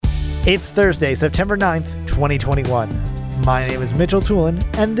It's Thursday, September 9th, 2021. My name is Mitchell Toolin,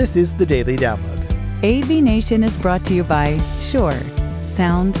 and this is the Daily Download. AV Nation is brought to you by Shure.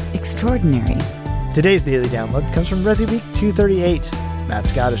 Sound extraordinary. Today's Daily Download comes from Resi Week 238. Matt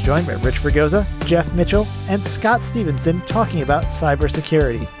Scott is joined by Rich Fregosa, Jeff Mitchell, and Scott Stevenson talking about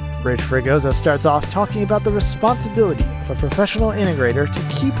cybersecurity. Rich Fregosa starts off talking about the responsibility of a professional integrator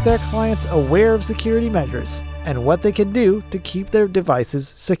to keep their clients aware of security measures and what they can do to keep their devices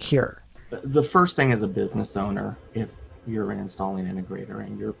secure. The first thing as a business owner, if you're an installing integrator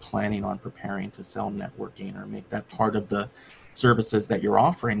and you're planning on preparing to sell networking or make that part of the services that you're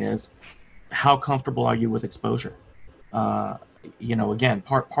offering, is how comfortable are you with exposure? Again,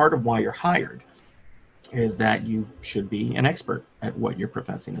 part of why you're hired is that you should be an expert at what you're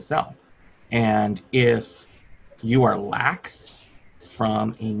professing to sell. And if you are lax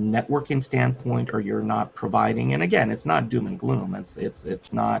from a networking standpoint, or you're not providing, and again, it's not doom and gloom,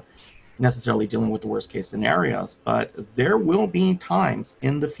 it's not necessarily dealing with the worst case scenarios, but there will be times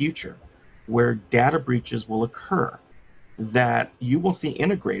in the future where data breaches will occur that you will see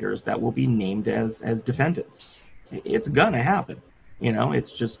integrators that will be named as defendants. It's gonna happen.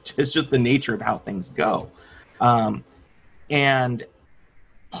 It's just the nature of how things go. And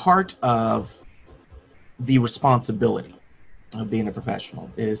part of the responsibility of being a professional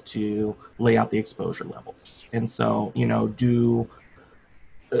is to lay out the exposure levels. And so, do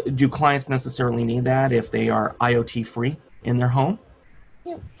clients necessarily need that if they are IoT free in their home?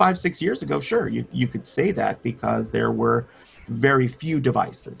 5-6 years ago, sure, you could say that, because there were very few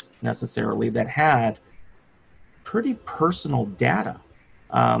devices necessarily that had pretty personal data.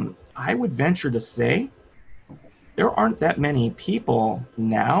 I would venture to say there aren't that many people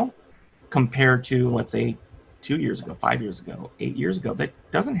now compared to, let's say, 2 years ago, 5 years ago, 8 years ago, that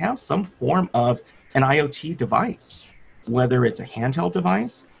doesn't have some form of an IoT device, whether it's a handheld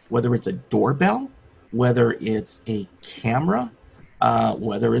device, whether it's a doorbell, whether it's a camera,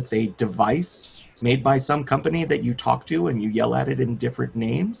 whether it's a device made by some company that you talk to and you yell at it in different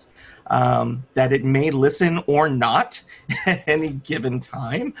names, that it may listen or not at any given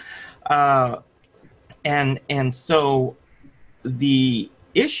time. And so the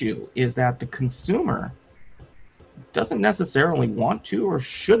issue is that the consumer doesn't necessarily want to, or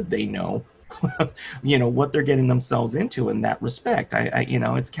should they know, what they're getting themselves into in that respect.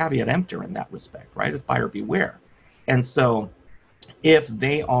 It's caveat emptor in that respect, right? It's buyer beware. And so if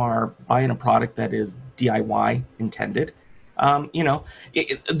they are buying a product that is DIY intended,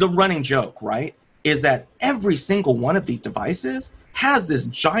 the running joke, right, is that every single one of these devices has this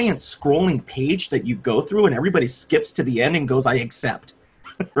giant scrolling page that you go through and everybody skips to the end and goes, I accept,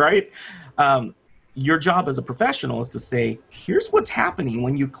 right? Your job as a professional is to say, here's what's happening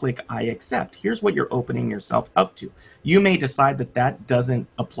when you click I accept. Here's what you're opening yourself up to. You may decide that doesn't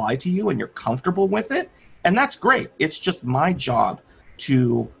apply to you and you're comfortable with it, and that's great. It's just my job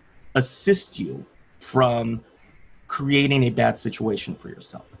to assist you from creating a bad situation for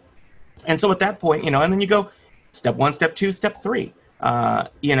yourself. And so at that point, and then you go step 1, step 2, step 3.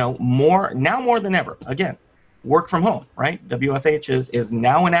 More than ever, again, work from home, right? WFH is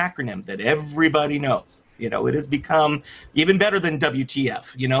now an acronym that everybody knows. It has become even better than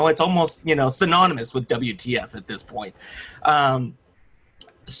WTF. It's almost, synonymous with WTF at this point.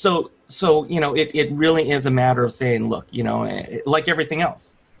 So it really is a matter of saying, look, like everything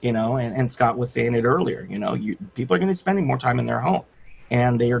else, and Scott was saying it earlier, people are going to be spending more time in their home,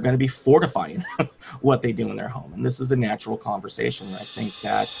 and they are going to be fortifying what they do in their home. And this is a natural conversation. I think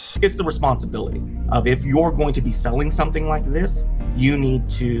that it's the responsibility of, if you're going to be selling something like this, you need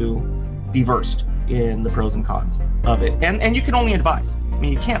to be versed in the pros and cons of it. And you can only advise.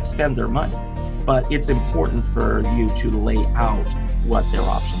 You can't spend their money, but it's important for you to lay out what their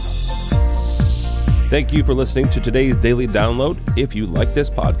options are. Thank you for listening to today's Daily Download. If you like this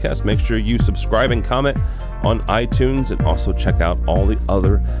podcast, make sure you subscribe and comment on iTunes, and also check out all the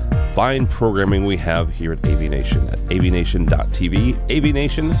other fine programming we have here at AV Nation at avnation.tv,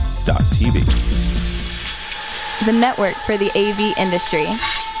 avnation.tv. The network for the AV industry.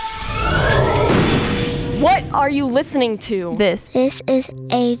 What are you listening to? This is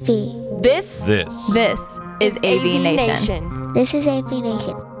AV. This is AV Nation. This is AV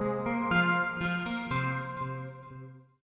Nation.